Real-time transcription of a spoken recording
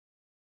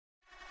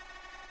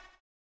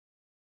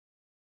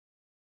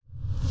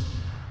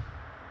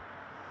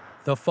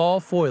The fall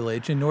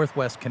foliage in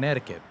northwest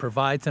Connecticut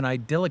provides an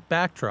idyllic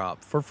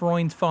backdrop for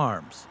Freund's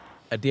Farms,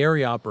 a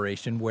dairy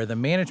operation where the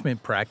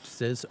management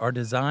practices are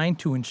designed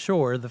to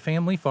ensure the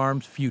family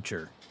farm's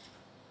future.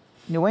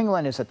 New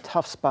England is a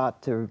tough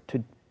spot to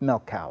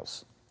milk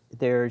cows.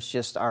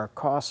 Our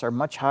costs are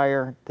much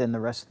higher than the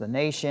rest of the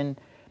nation.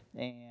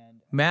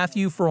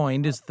 Matthew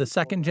Freund is the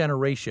second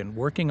generation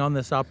working on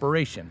this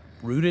operation,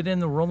 rooted in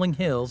the rolling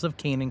hills of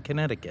Canaan,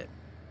 Connecticut.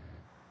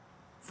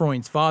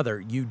 Freund's father,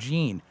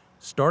 Eugene,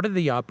 started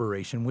the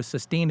operation with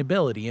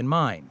sustainability in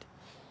mind.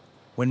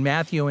 When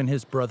Matthew and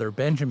his brother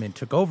Benjamin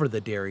took over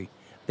the dairy,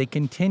 they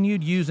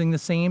continued using the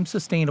same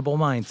sustainable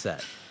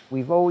mindset.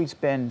 We've always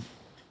been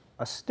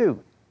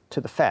astute to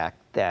the fact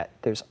that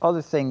there's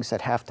other things that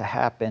have to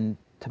happen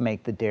to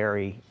make the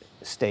dairy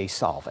stay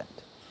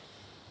solvent.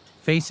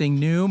 Facing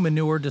new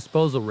manure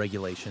disposal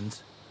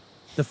regulations,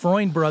 the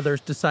Freund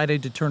brothers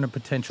decided to turn a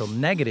potential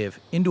negative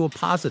into a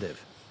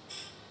positive.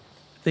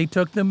 They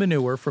took the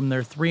manure from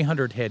their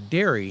 300-head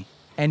dairy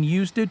and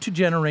used it to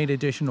generate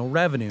additional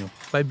revenue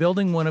by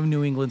building one of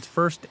New England's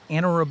first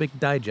anaerobic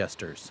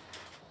digesters.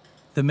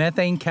 The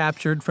methane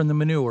captured from the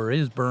manure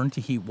is burned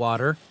to heat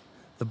water,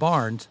 the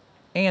barns,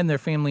 and their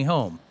family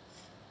home.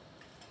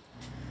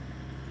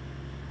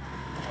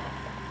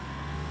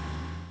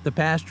 The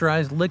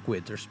pasteurized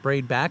liquids are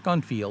sprayed back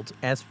on fields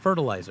as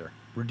fertilizer,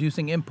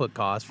 reducing input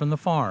costs from the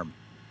farm.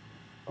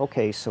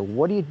 Okay, so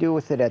what do you do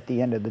with it at the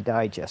end of the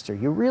digester?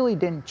 You really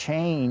didn't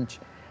change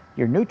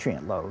your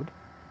nutrient load.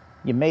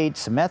 You made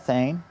some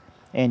methane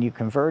and you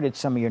converted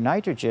some of your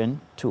nitrogen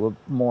to a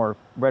more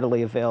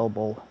readily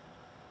available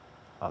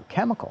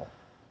chemical,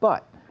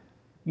 but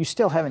you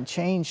still haven't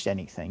changed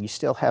anything. You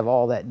still have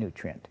all that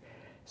nutrient.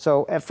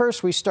 So at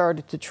first we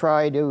started to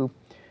try to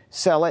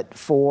sell it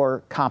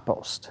for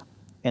compost.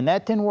 And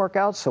that didn't work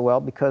out so well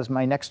because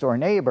my next door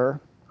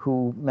neighbor,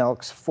 who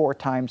milks 4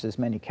 times as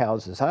many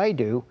cows as I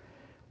do,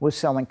 was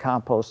selling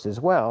compost as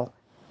well.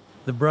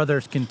 The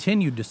brothers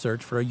continued to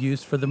search for a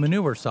use for the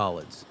manure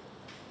solids.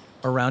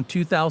 Around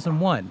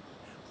 2001,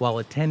 while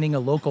attending a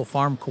local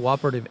farm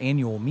cooperative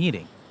annual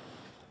meeting,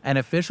 an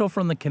official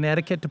from the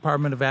Connecticut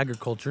Department of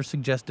Agriculture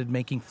suggested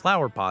making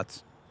flower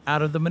pots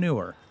out of the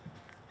manure.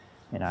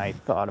 And I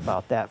thought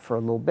about that for a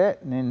little bit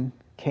and then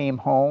came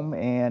home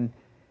and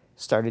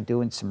started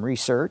doing some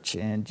research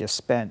and just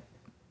spent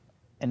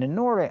an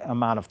inordinate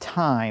amount of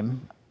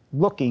time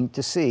looking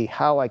to see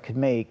how I could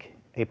make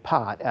a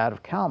pot out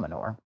of cow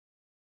manure.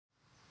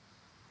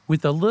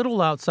 With a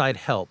little outside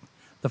help,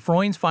 the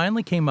Freunds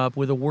finally came up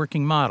with a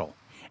working model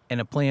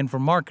and a plan for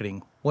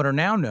marketing what are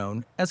now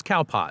known as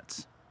cow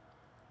pots.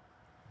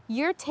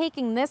 You're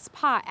taking this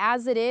pot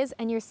as it is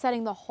and you're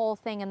setting the whole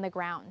thing in the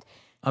ground.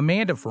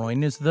 Amanda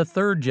Freund is the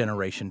third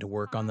generation to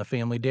work on the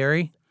family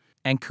dairy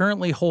and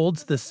currently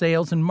holds the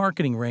sales and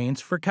marketing reins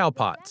for cow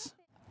pots.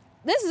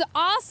 This is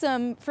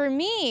awesome for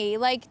me,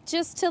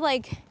 just to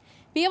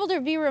be able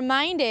to be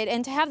reminded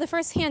and to have the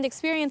firsthand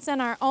experience in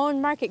our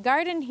own market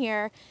garden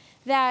here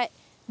that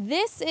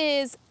this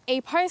is a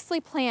parsley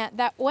plant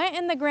that went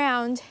in the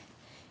ground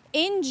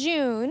in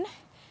June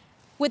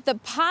with the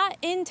pot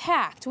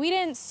intact. We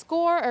didn't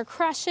score or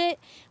crush it.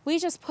 We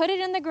just put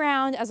it in the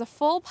ground as a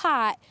full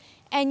pot.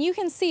 And you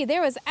can see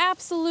there was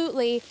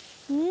absolutely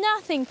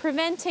nothing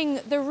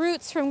preventing the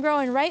roots from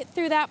growing right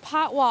through that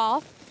pot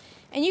wall.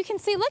 And you can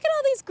see, look at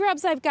all these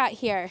grubs I've got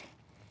here.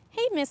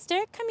 Hey,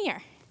 mister, come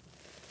here.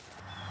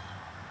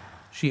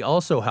 She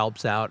also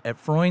helps out at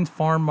Freund's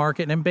Farm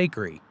Market and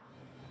Bakery,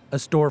 a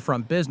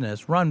storefront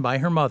business run by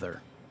her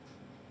mother.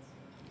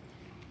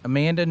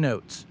 Amanda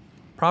notes,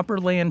 proper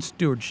land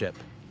stewardship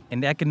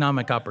and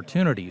economic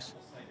opportunities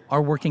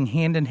are working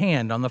hand in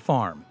hand on the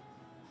farm.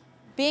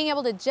 Being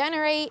able to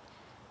generate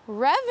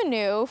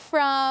revenue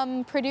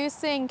from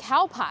producing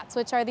cow pots,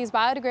 which are these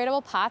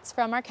biodegradable pots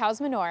from our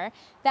cow's manure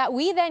that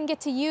we then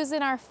get to use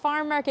in our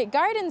farm market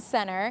garden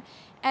center.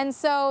 And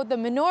so the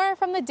manure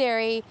from the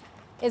dairy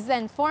is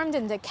then formed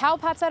into cow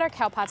pots at our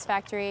cow pots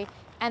factory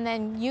and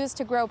then used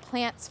to grow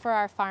plants for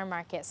our farm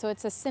market. So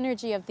it's a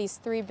synergy of these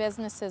 3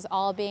 businesses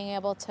all being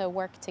able to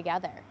work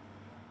together.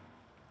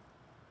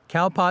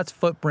 Cowpot's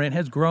footprint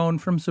has grown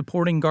from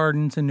supporting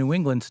gardens in New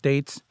England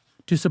states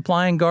to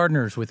supplying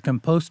gardeners with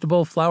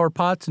compostable flower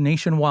pots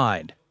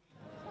nationwide.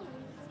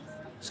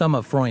 Some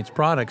of Freund's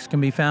products can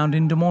be found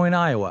in Des Moines,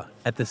 Iowa,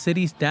 at the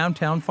city's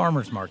downtown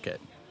farmers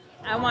market.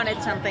 I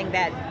wanted something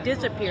that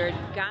disappeared,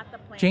 got the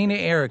plant. Jana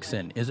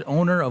Erickson is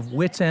owner of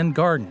Wits End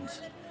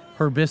Gardens.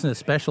 Her business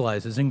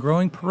specializes in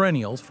growing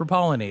perennials for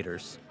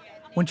pollinators.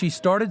 When she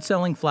started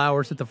selling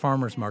flowers at the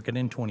farmers market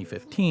in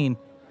 2015,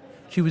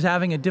 she was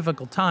having a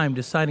difficult time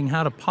deciding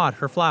how to pot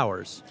her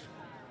flowers.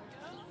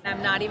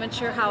 I'm not even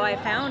sure how I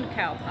found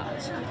cow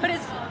pots, but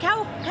it's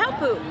cow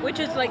poop, which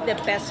is like the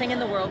best thing in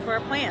the world for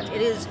our plants.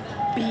 It is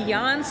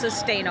beyond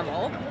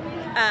sustainable.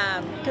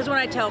 Because when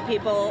I tell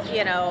people,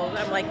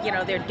 I'm like,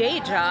 their day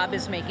job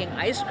is making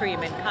ice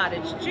cream and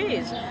cottage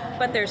cheese,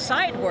 but their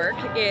side work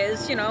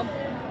is,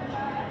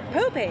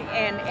 pooping,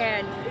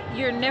 and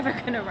you're never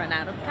going to run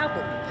out of cow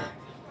poop.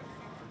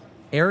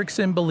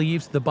 Erickson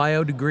believes the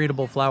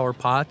biodegradable flower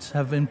pots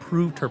have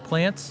improved her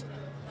plants,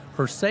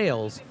 her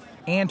sales,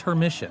 and her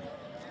mission.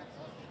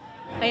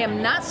 I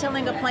am not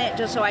selling a plant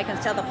just so I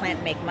can sell the plant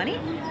and make money.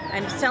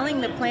 I'm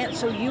selling the plant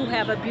so you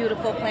have a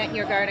beautiful plant in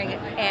your garden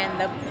and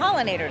the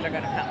pollinators are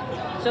going to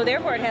come. So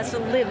therefore it has to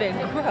live and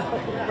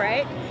grow,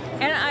 right?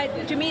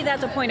 And to me,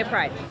 that's a point of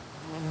pride.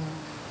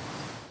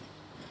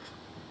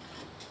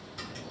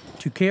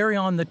 To carry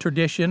on the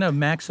tradition of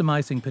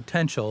maximizing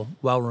potential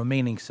while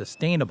remaining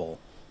sustainable,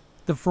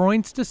 the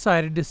Freunds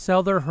decided to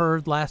sell their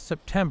herd last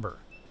September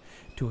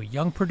to a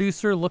young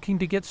producer looking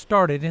to get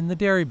started in the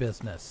dairy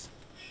business.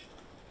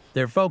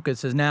 Their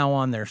focus is now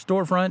on their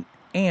storefront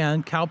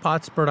and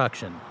cowpots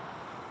production.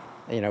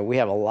 You know, we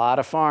have a lot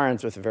of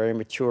farms with very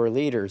mature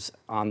leaders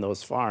on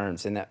those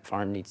farms, and that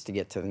farm needs to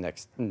get to the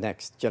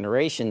next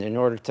generation in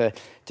order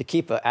to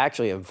keep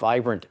actually a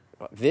vibrant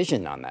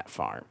vision on that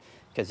farm.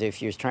 Because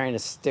if you're trying to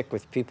stick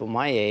with people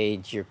my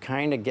age, you're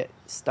kind of get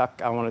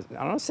stuck. I don't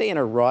want to say in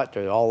a rut,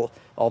 or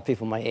all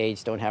people my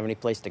age don't have any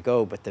place to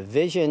go, but the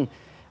vision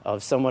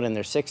of someone in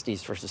their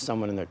 60s versus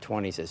someone in their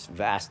 20s is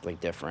vastly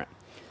different.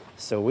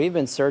 So we've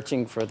been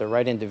searching for the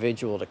right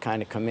individual to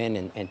kind of come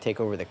in and take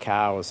over the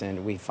cows,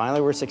 and we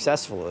finally were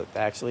successful,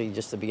 actually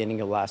just the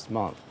beginning of last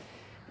month.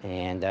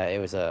 And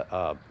it was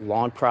a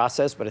long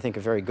process, but I think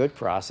a very good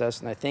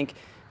process, and I think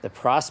the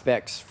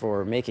prospects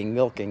for making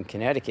milk in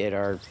Connecticut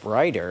are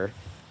brighter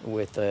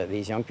with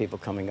these young people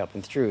coming up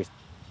and through.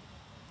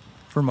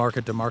 For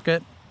Market to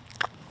Market,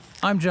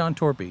 I'm John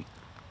Torpy.